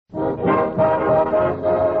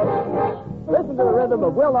listen to the rhythm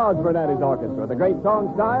of Will Osborne and his orchestra, the great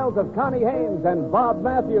song styles of Connie Haynes and Bob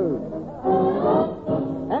Matthews.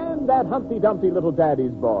 And that Humpty Dumpty little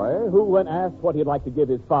daddy's boy, who, when asked what he'd like to give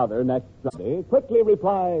his father next Sunday, quickly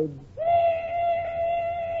replied,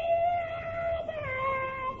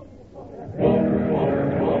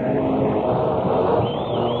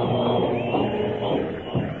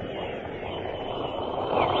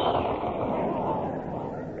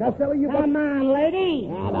 Costello, you got... Come on, lady.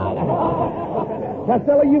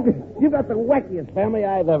 Costello, you got the wackiest family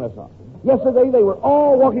I've ever saw. Yesterday, they were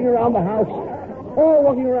all walking around the house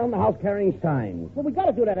carrying signs. Well, we got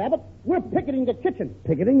to do that, Abbott. We're picketing the kitchen.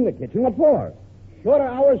 Picketing the kitchen? What for? Shorter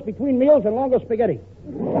hours between meals and longer spaghetti.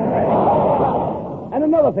 And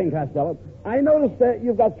another thing, Costello, I noticed that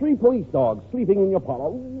you've got 3 police dogs sleeping in your parlor.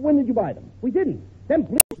 When did you buy them? We didn't. Them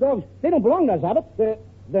police dogs, they don't belong to us, Abbott.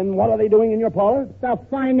 Then what are they doing in your parlor? The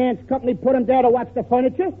finance company put them there to watch the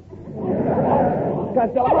furniture.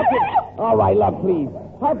 Costello, all right, look, please.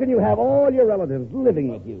 How can you have all your relatives living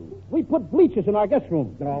with you? We put bleachers in our guest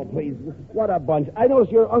room. Oh, please. What a bunch. I notice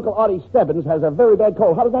your Uncle Artie Stebbins has a very bad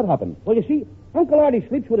cold. How does that happen? Well, you see, Uncle Artie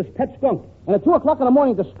sleeps with his pet skunk. And at 2 o'clock in the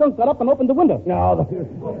morning, the skunk got up and opened the window. No,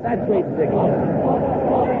 that's ridiculous.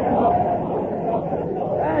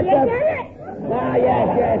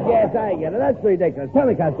 Yes, I get it. That's ridiculous. Tell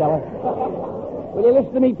me, Costello. Will you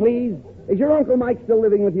listen to me, please? Is your Uncle Mike still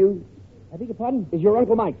living with you? I beg your pardon? Is your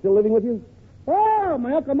Uncle Mike still living with you? Oh,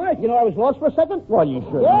 my Uncle Mike. You know, I was lost for a second. Well, you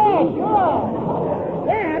should. Yeah, sure.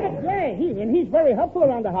 Yeah, Abbott, yeah. He's very helpful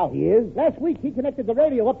around the house. He is? Last week, he connected the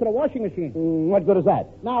radio up to the washing machine. What good is that?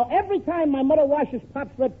 Now, every time my mother washes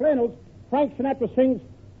Pop's red flannels, Frank Sinatra sings,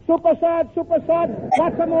 Super Sod,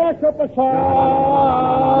 lots of more Super Sod.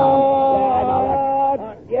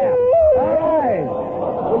 Yeah. All right.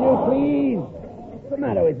 Will you please? What's the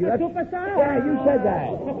matter with you? Super Sod? Yeah, you said that.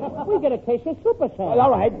 We get a case of Super Sod. All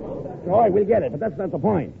right, we'll get it, but that's not the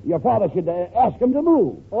point. Your father should ask him to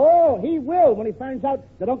move. Oh, he will when he finds out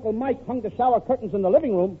that Uncle Mike hung the shower curtains in the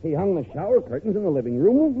living room. He hung the shower curtains in the living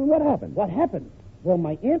room? What happened? What happened? Well,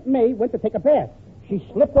 my Aunt May went to take a bath. She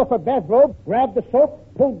slipped off her bathrobe, grabbed the soap,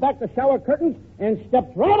 pulled back the shower curtains, and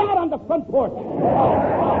stepped right out on the front porch.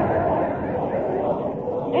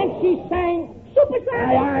 And she sang, Super Sod!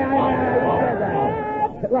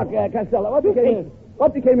 Look, Costello,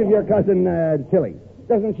 what became of your cousin, Tilly?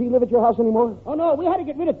 Doesn't she live at your house anymore? Oh, no, we had to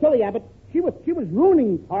get rid of Tilly, Abbott. She was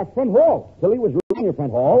ruining our front hall. Tilly was ruining your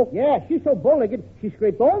front hall? Yeah, she's so bow-legged, she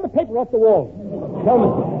scraped all the paper off the walls.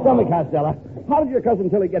 Tell me, Costello, how did your cousin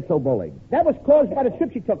Tilly get so bow-legged? That was caused by the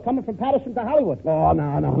trip she took coming from Patterson to Hollywood. Oh, no.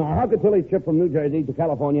 How could Tilly's trip from New Jersey to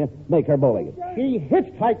California make her bow-legged? She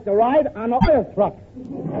hitchhiked the ride on an oil truck.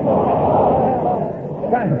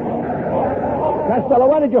 Costello,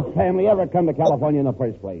 why did your family ever come to California in the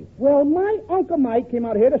first place? Well, my Uncle Mike came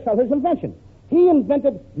out here to sell his invention. He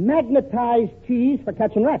invented magnetized cheese for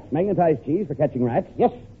catching rats. Magnetized cheese for catching rats?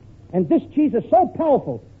 Yes. And this cheese is so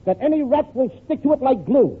powerful that any rat will stick to it like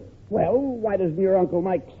glue. Well, why doesn't your Uncle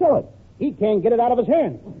Mike sell it? He can't get it out of his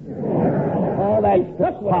hand. Oh, that's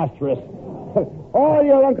preposterous. All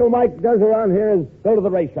your Uncle Mike does around here is go to the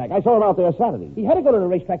racetrack. I saw him out there Saturday. He had to go to the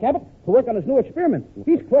racetrack, Abbott, to work on his new experiment.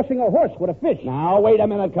 He's crossing a horse with a fish. Now, wait a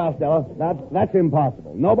minute, Costello. That's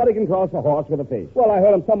impossible. Nobody can cross a horse with a fish. Well, I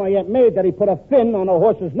heard him tell my Aunt May that he put a fin on a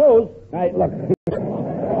horse's nose. Hey, look.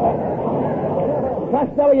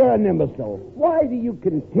 Costello, you're an imbecile. Why do you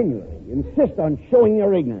continually insist on showing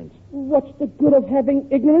your ignorance? What's the good of having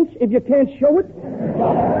ignorance if you can't show it?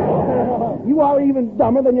 You are even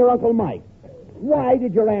dumber than your Uncle Mike. Why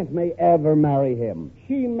did your Aunt May ever marry him?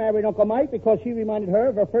 She married Uncle Mike because she reminded her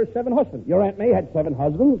of her first 7 husbands. Your Aunt May had 7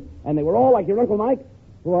 husbands, and they were all like your Uncle Mike?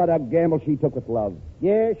 What a gamble she took with love.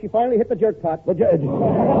 Yeah, she finally hit the jerk pot. The judge.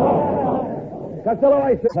 Costello,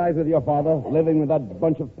 I sympathize with your father, living with that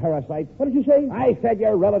bunch of parasites. What did you say? I said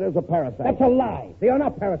your relatives are parasites. That's a lie. They are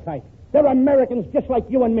not parasites. They're Americans just like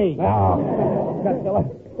you and me. Oh, Costello,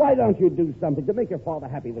 why don't you do something to make your father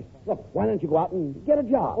happy? Look, why don't you go out and get a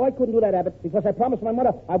job? Oh, I couldn't do that, Abbott, because I promised my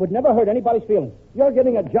mother I would never hurt anybody's feelings. Your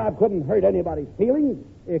getting a job couldn't hurt anybody's feelings?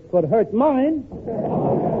 It could hurt mine.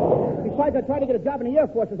 Besides, I tried to get a job in the Air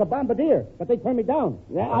Force as a bombardier, but they turned me down.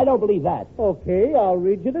 Yeah, I don't believe that. Okay, I'll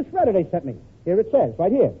read you this letter they sent me. Here it says,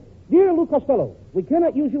 right here. Dear Lou Costello, we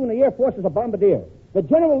cannot use you in the Air Force as a bombardier. The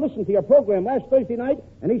general listened to your program last Thursday night,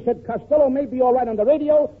 and he said Costello may be all right on the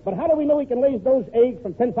radio, but how do we know he can lay those eggs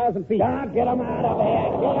from 10,000 feet? Ah, get him out of here.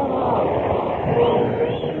 Get him out.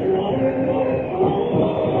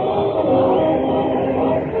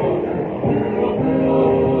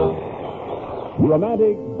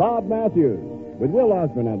 Dramatic Bob Matthews. With Will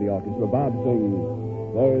Osborne and the orchestra, Bob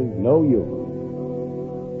sings, There's No You.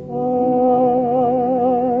 I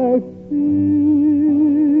feel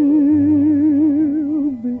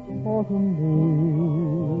the autumn breeze.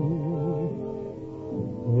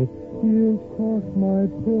 It steals across my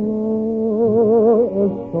pillow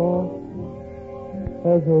as soft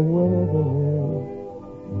as a will-o'-the-wisp.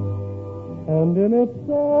 And in its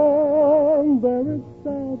song there is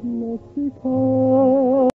sadness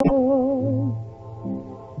because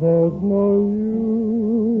there's no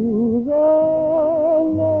you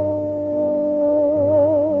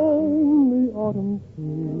along the autumn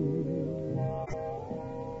trees.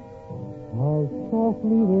 How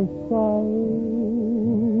softly they're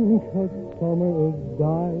sighing, 'cause summer is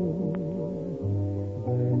dying.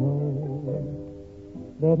 They know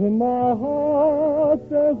that in my heart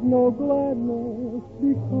there's no gladness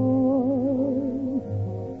because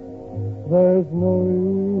there's no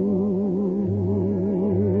you.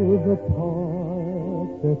 The park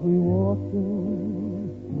that we walked in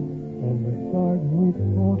and the garden we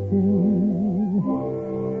talked in,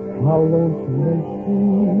 how lonesome they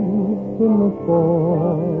seem in the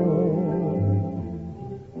fall.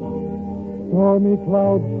 Stormy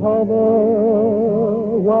clouds hover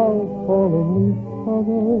while falling leaves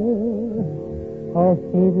cover our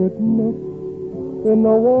favorite nook in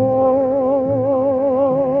the wall.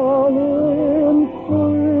 In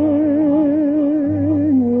spring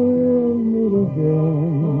we'll meet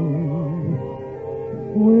again.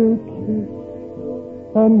 We'll kiss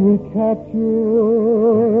and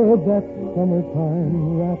recapture that summertime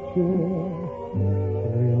rapture we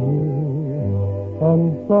knew. And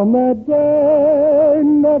from that day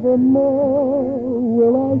nevermore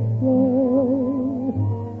will I say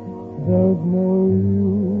there's no you.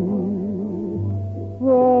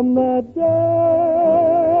 From that day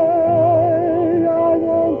I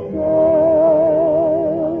won't say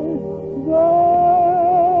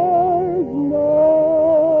there's no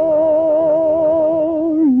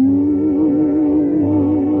you.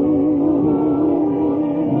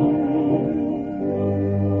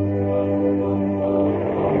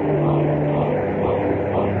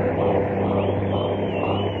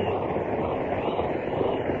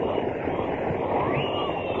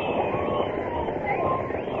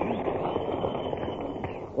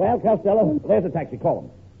 Well, Costello, there's a taxi. Call him.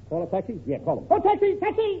 Call a taxi? Yeah, call him. Oh, taxi,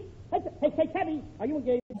 taxi! Hey, cabby, are you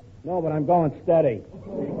engaged? No, but I'm going steady.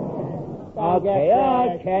 Okay,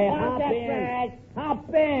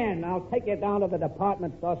 Hop in. I'll take you down to the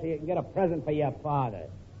department store so you can get a present for your father.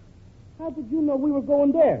 How did you know we were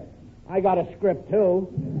going there? I got a script, too.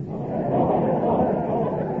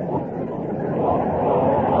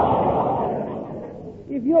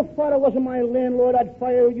 If your father wasn't my landlord, I'd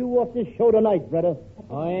fire you off this show tonight, brother.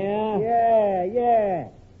 Oh, yeah? Yeah.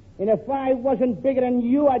 And if I wasn't bigger than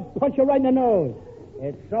you, I'd punch you right in the nose.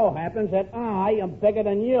 It so happens that I am bigger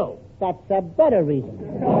than you. That's a better reason.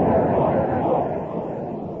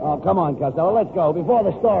 Oh, come on, Costello. Let's go before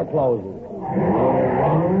the store closes.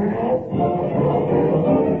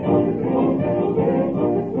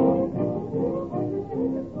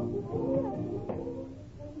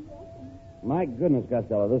 My goodness,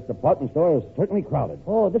 Costello, this department store is certainly crowded.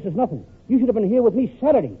 Oh, this is nothing. You should have been here with me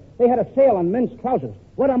Saturday. They had a sale on men's trousers.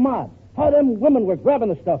 What a mob. How them women were grabbing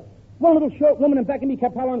the stuff. One little short woman in back of me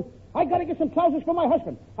kept hollering, I gotta get some trousers for my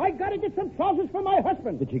husband. I gotta get some trousers for my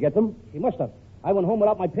husband. Did you get them? She must have. I went home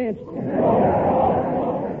without my pants.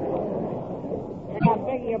 I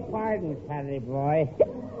beg your pardon, Fatty boy.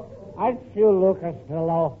 Aren't you Lucas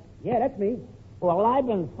Costello? Yeah, that's me. Well, I've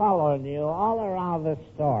been following you all around the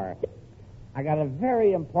store. I got a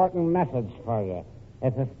very important message for you.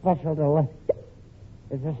 It's a special delivery.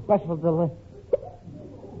 It's a special delivery.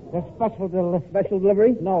 A special delivery. Special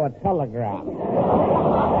delivery? No, a telegram.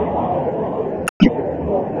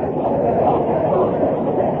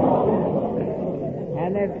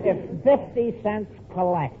 And it's 50 cents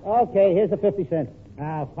collect. Okay, here's the 50 cents.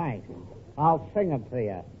 Oh, thanks. I'll sing it to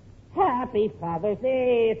you. Happy Father's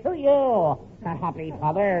Day to you. Happy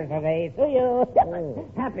Father's Day to you.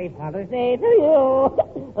 Happy Father's Day to you.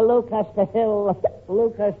 Lucas to Hill.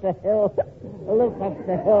 Lucas to Hill. Lucas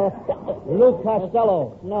to Hill. Luke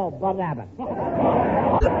Costello. No, Bud Abbott.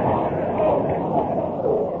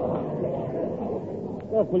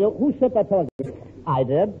 Look, will you, who sent that telegram? I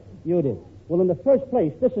did. You did. Well, in the first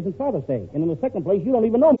place, this isn't Father's Day. And in the second place, you don't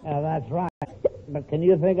even know me. That's right. But can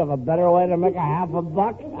you think of a better way to make a half a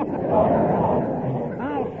buck?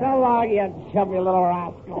 Oh, so long, you chubby little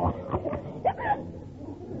rascal.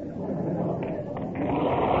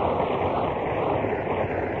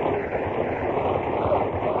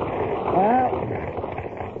 Well,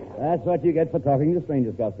 that's what you get for talking to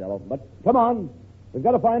strangers, Costello. But come on. We've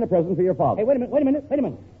got to find a present for your father. Hey, wait a minute.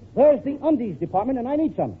 There's the undies department, and I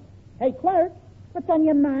need some. Hey, clerk. What's on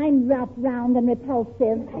your mind, rough, round, and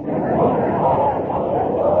repulsive?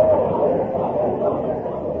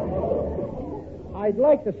 I'd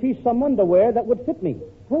like to see some underwear that would fit me.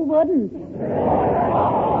 Who wouldn't?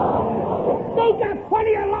 They got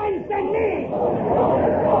funnier lines than me.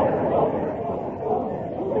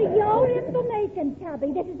 For your information,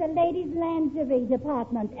 Tubby, this is the ladies' lingerie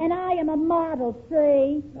department, and I am a Model C.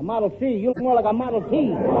 A Model C? You look more like a Model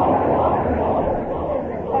T.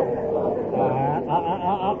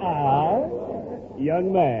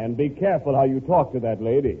 Young man, be careful how you talk to that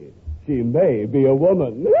lady. She may be a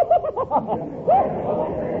woman.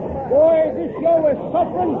 Boy, this show is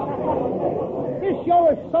suffering. This show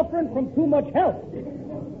is suffering from too much help.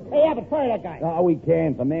 Hey, Abbott, fire that guy. No, we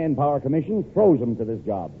can't. The Manpower Commission froze him to this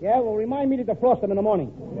job. Yeah, well, remind me to defrost him in the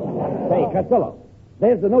morning. Hey, Costello,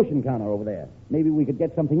 there's the notion counter over there. Maybe we could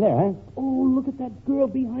get something there, huh? Oh, look at that girl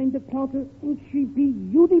behind the counter. Ain't she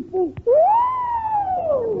beautiful?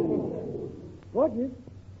 Gorgeous.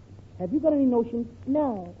 Have you got any notions?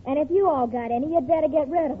 No. And if you all got any, you'd better get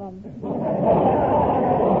rid of them.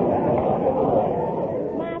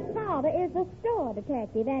 My father is a store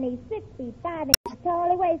detective, and he's 6 feet 5 inches tall.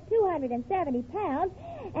 He weighs 270 pounds.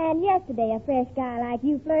 And yesterday, a fresh guy like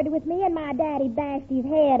you flirted with me, and my daddy bashed his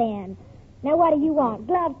head in. Now, what do you want?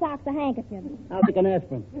 Gloves, socks, or handkerchiefs? I'll take an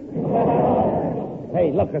aspirin.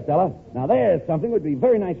 Hey, look, Costello. Now, there's something that would be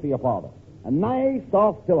very nice for your father. A nice,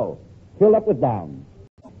 soft pillow, filled up with down.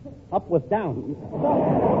 Up with down.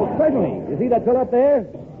 Well, certainly. You see that pillow up there?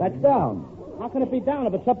 That's down. How can it be down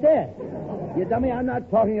if it's up there? You dummy, I'm not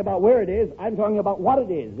talking about where it is. I'm talking about what it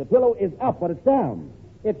is. The pillow is up, but it's down.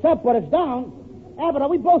 It's up, but it's down. Abbott, are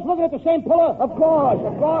we both looking at the same pillow? Of course,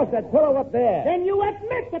 that pillow up there. Then you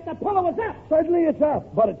admit that the pillow is up. Certainly it's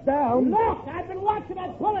up, but it's down. Look, I've been watching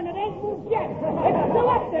that pillow and it ain't moved yet. It's still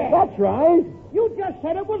up there. That's right. You just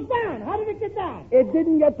said it was down. How did it get down? It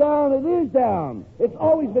didn't get down. It is down. It's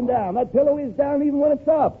always been down. That pillow is down even when it's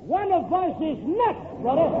up. One of us is nuts,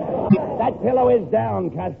 brother. That pillow is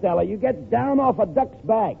down, Costello. You get down off a duck's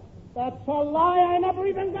back. That's a lie. I never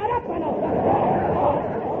even got up on a duck's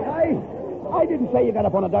back. I didn't say you got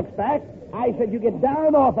up on a duck's back. I said you get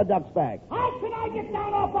down off a duck's back. How can I get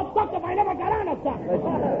down off a duck if I never got on a duck?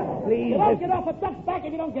 Please, You don't get off a duck's back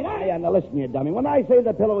if you don't get on it. Yeah, now listen, you dummy. When I say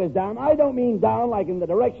the pillow is down, I don't mean down like in the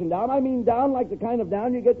direction down. I mean down like the kind of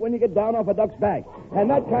down you get when you get down off a duck's back. And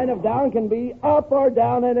that kind of down can be up or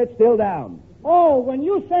down, and it's still down. Oh, when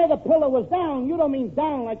you say the pillow was down, you don't mean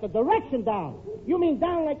down like the direction down. You mean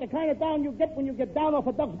down like the kind of down you get when you get down off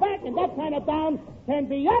a duck's back, and that kind of down can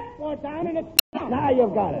be up or down, and it's down. Now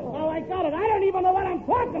you've got it. Now I got it. I don't even know what I'm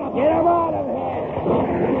talking about. Get him out of here.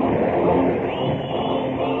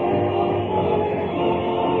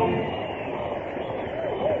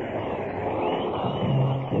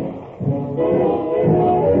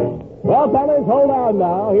 Well, fellas, hold on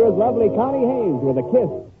now. Here's lovely Connie Haynes with a kiss.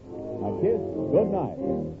 A kiss good night.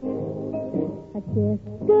 A kiss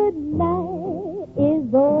good night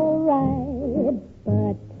is all right,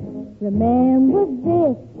 but remember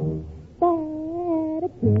this, that a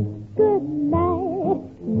kiss good night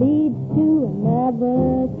leads to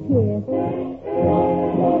another kiss.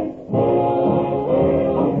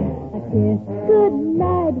 A kiss good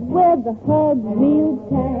night with a hug real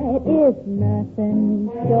tight is nothing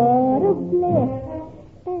short of bliss.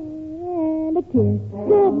 And a kiss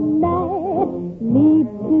good night leads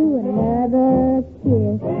to another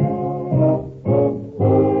kiss.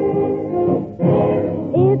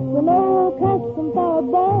 It's an old custom for a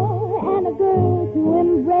boy and a girl to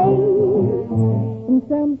embrace in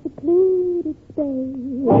some secluded space.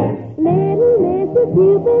 Little Mr.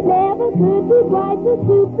 Cupid never could be quite so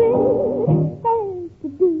stupid as to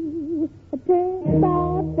do a turn-by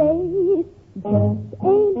face. Just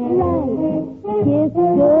ain't right. Kiss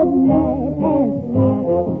good night and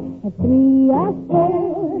a 3 or 4.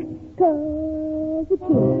 'Cause a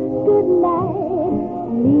kiss good night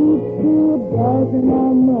leads to a dozen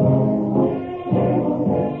or more.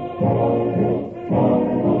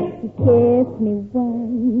 You kiss me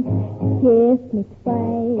once, kiss me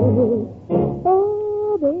twice.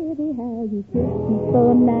 Oh, baby, how you kiss me so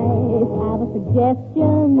nice. I've a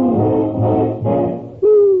suggestion.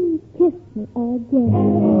 Please kiss me again.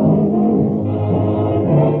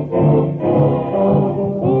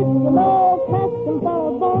 It's an old custom for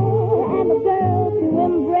a boy and a girl to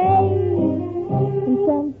embrace in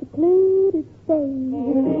some secluded space.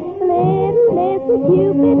 Little Mr.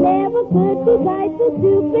 Cupid never could be quite so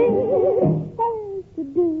stupid as to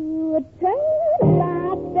do a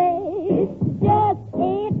turn-about face. Just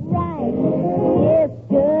ain't right. Kiss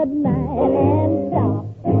good night and stop.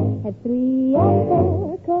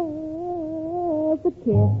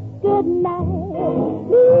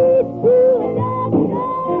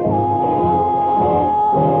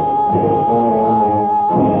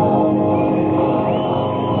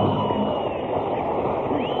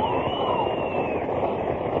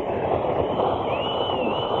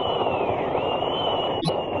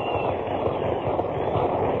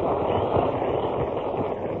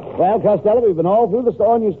 Well, Costello, we've been all through the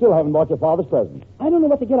store, and you still haven't bought your father's present. I don't know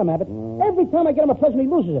what to get him, Abbott. Every time I get him a present, he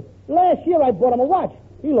loses it. Last year, I bought him a watch.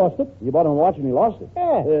 He lost it. You bought him a watch, and he lost it?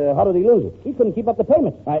 Yeah. How did he lose it? He couldn't keep up the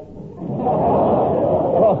payments.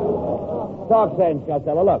 Talk sense,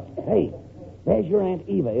 Costello. Look. Hey, there's your Aunt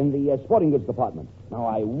Eva in the sporting goods department. Now,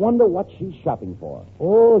 I wonder what she's shopping for.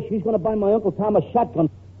 Oh, she's going to buy my Uncle Tom a shotgun.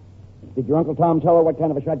 Did your Uncle Tom tell her what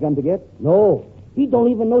kind of a shotgun to get? No. He don't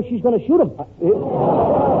even know she's going to shoot him.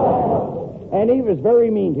 And Eva's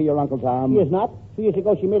very mean to your Uncle Tom. She is not. 2 years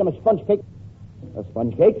ago, she made him a sponge cake. A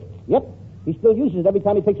sponge cake? Yep. He still uses it every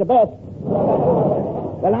time he takes a bath.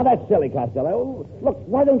 Well, now, that's silly, Costello. Look,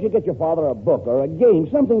 why don't you get your father a book or a game,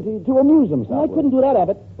 something to amuse himself I couldn't do that,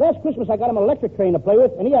 Abbott. Last Christmas, I got him an electric train to play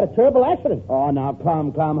with, and he had a terrible accident. Oh, now,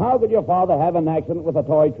 come. How could your father have an accident with a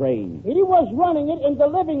toy train? He was running it in the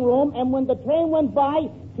living room, and when the train went by,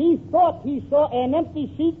 he thought he saw an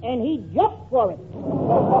empty seat, and he jumped for it.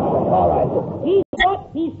 All right. He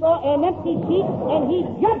thought he saw an empty seat, and he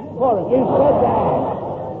jumped for it. You said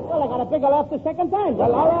that. Well, I got a bigger laugh the second time.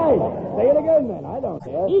 Well, all right. Say it again, then. I don't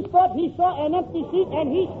care. He thought he saw an empty seat,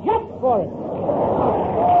 and he jumped for it.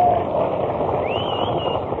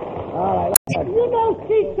 All right. You know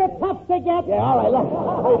seats are tough to get. Yeah, all right. Look,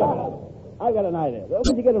 wait a minute. I've got an idea. Why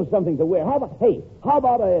don't you get him something to wear? How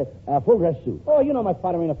about a full dress suit? Oh, you know my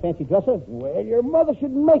father ain't a fancy dresser. Well, your mother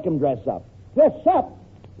should make him dress up. Dress up?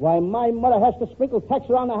 Why, my mother has to sprinkle tacks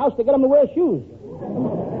around the house to get him to wear shoes.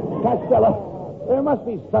 Costello, there must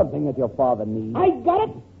be something that your father needs. I got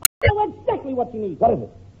it. I know exactly what he needs. What is it?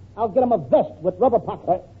 I'll get him a vest with rubber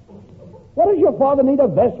pockets. What does your father need a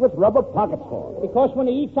vest with rubber pockets for? Because when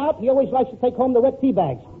he eats out, he always likes to take home the wet tea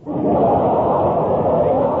bags.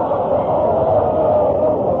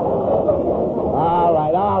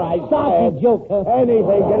 All right. Sorry, joke, huh?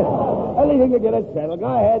 Anything to get it settled. Go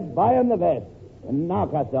ahead, buy him the vest. And now,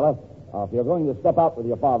 Costello, if you're going to step out with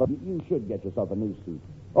your father, you should get yourself a new suit.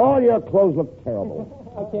 All your clothes look terrible.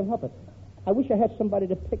 I can't help it. I wish I had somebody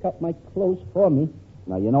to pick up my clothes for me.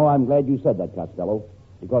 Now, you know, I'm glad you said that, Costello,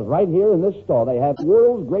 because right here in this store, they have the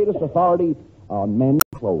world's greatest authority on men's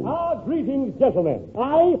clothes. Greetings, gentlemen.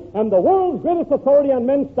 I am the world's greatest authority on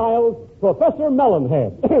men's styles, Professor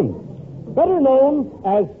Melonhead. Better known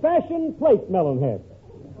as Fashion Plate Melonhead.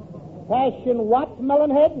 Fashion what,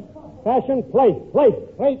 Melonhead? Fashion Plate.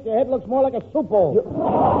 Plate, your head looks more like a soup bowl.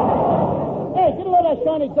 Hey, get a load of that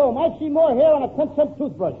shiny dome. I've seen more hair on a 10-cent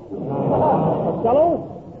toothbrush. Costello,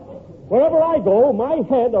 wherever I go, my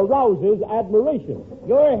head arouses admiration.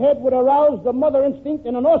 Your head would arouse the mother instinct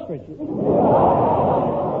in an ostrich. And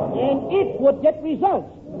it would get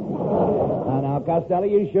results. Now, Costello,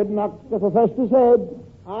 you should knock the professor's head.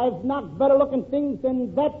 I've knocked better-looking things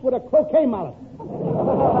than that with a croquet mallet.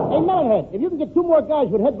 Hey, Melonhead, if you can get 2 more guys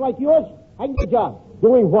with heads like yours, I can get a job.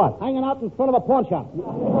 Doing what? Hanging out in front of a pawn shop.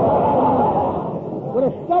 With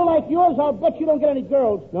a skull like yours, I'll bet you don't get any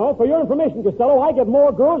girls. No, for your information, Costello, I get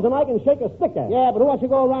more girls than I can shake a stick at. Yeah, but who wants to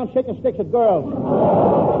go around shaking sticks at girls?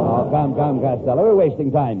 Oh, come, Costello. We're wasting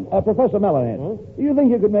time. Professor Melonhead, do you think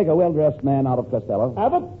you could make a well-dressed man out of Costello?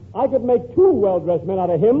 Abbott, I could make 2 well-dressed men out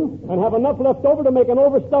of him and have enough left over to make an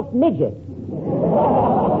overstuffed midget.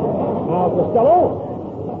 Now,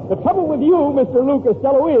 Costello, the trouble with you, Mr. Lou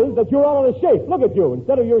Costello, is that you're out of shape. Look at you.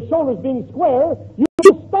 Instead of your shoulders being square,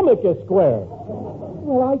 your stomach is square.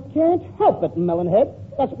 Well, I can't help it, Melonhead.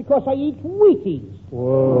 That's because I eat Wheaties.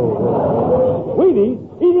 Whoa. Wheaties?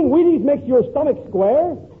 Eating Wheaties makes your stomach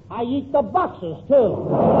square? I eat the boxes, too.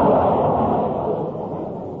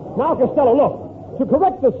 Now, Costello, look. To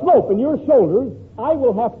correct the slope in your shoulders, I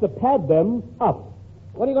will have to pad them up.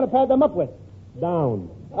 What are you going to pad them up with? Down.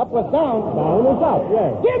 Up with down? Down is up,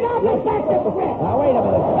 yes. Get out the back of the Now, wait a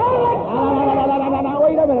minute. No,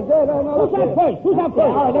 wait a minute. Who's on first? Who's on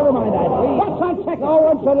first? All right, never mind that, please. What's on second? No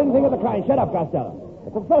one said anything of the kind. Shut up, Costello.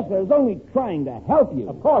 The professor is only trying to help you.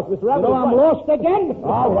 Of course, Mr. Abbott. You know I'm lost again?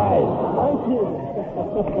 All right. Thank you.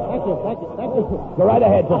 Thank you. Go right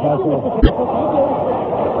ahead, Professor. Thank you.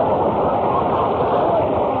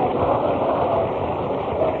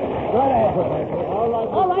 Right ahead, Professor.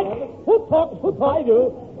 All right. Who talks? I do.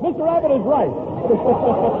 Mr. Abbott is right. It's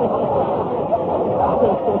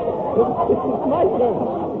my turn.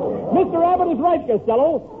 Mr. Abbott is right,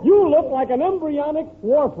 Costello. You look like an embryonic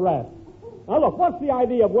wharf rat. Now, look, what's the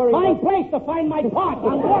idea of wearing... Fine place to find my parts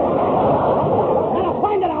on wharf rat. And I'll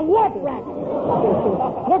find it on wharf rat.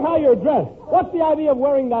 Look how you're dressed. What's the idea of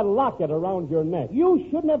wearing that locket around your neck? You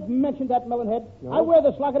shouldn't have mentioned that, Melonhead. No? I wear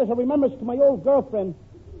this locket as a remembrance to my old girlfriend,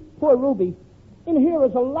 poor Ruby. In here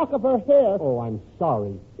is a lock of her hair. Oh, I'm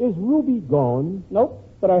sorry. Is Ruby gone? Nope,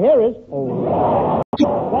 but her hair is. Oh.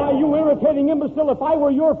 Why, you irritating imbecile, if I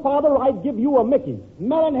were your father, I'd give you a Mickey.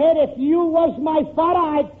 Melonhead, if you was my father,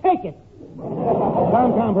 I'd take it.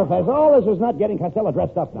 Come, Professor. All this is not getting Costello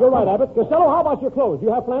dressed up now. You're right, Abbott. Costello, how about your clothes? Do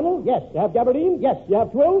you have flannel? Yes. You have gabardine? Yes. You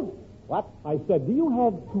have twills? What? I said, do you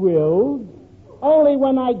have twills? Only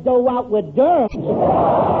when I go out with germs. Good.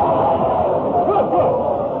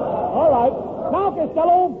 All right. Now,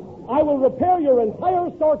 Costello, I will repair your entire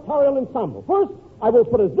sartorial ensemble. First, I will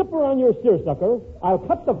put a zipper on your seersucker. I'll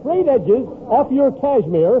cut the frayed edges off your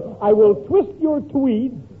cashmere. I will twist your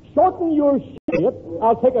tweed, shorten your shirt.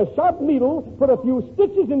 I'll take a sharp needle, put a few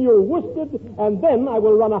stitches in your worsted, and then I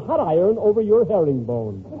will run a hot iron over your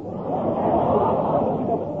herringbone.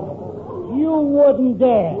 You wouldn't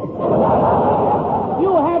dare.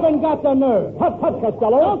 You haven't got the nerve. Tut,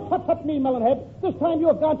 Costello. Don't tut me, Melonhead. This time you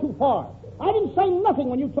have gone too far. I didn't say nothing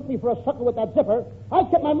when you took me for a sucker with that zipper. I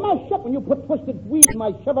kept my mouth shut when you put twisted weed in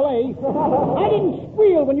my Chevrolet. I didn't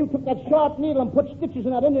squeal when you took that sharp needle and put stitches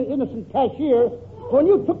in that innocent cashier. When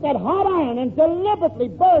you took that hot iron and deliberately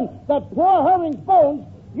burned that poor herring's bones,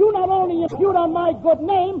 you not only impute on my good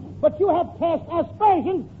name, but you have cast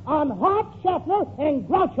aspersions on Hart Schaffner and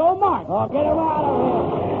Groucho Marx. Oh, get him out of here.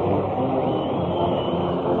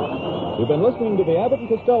 You've been listening to the Abbott and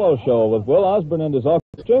Costello Show with Will Osborne and his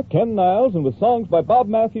orchestra, Ken Niles, and with songs by Bob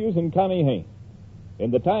Matthews and Connie Haynes.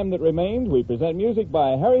 In the time that remains, we present music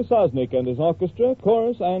by Harry Sosnick and his orchestra,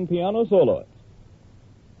 chorus, and piano soloists.